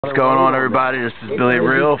What's going on, everybody? This is Billy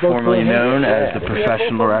Reel, formerly known as the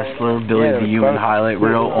professional wrestler Billy the Human Highlight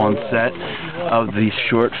Reel, on set of the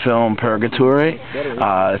short film Purgatory.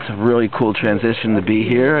 It's a really cool transition to be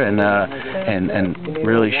here and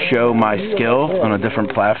really show my skill on a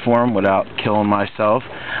different platform without killing myself.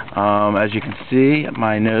 As you can see,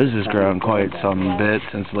 my nose has grown quite some bit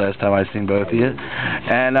since the last time I've seen both of you,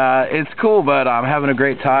 and it's cool. But I'm having a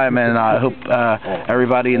great time, and I hope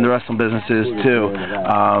everybody in the wrestling business is too.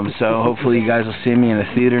 So hopefully you guys will see me in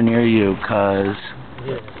a theater near you, cause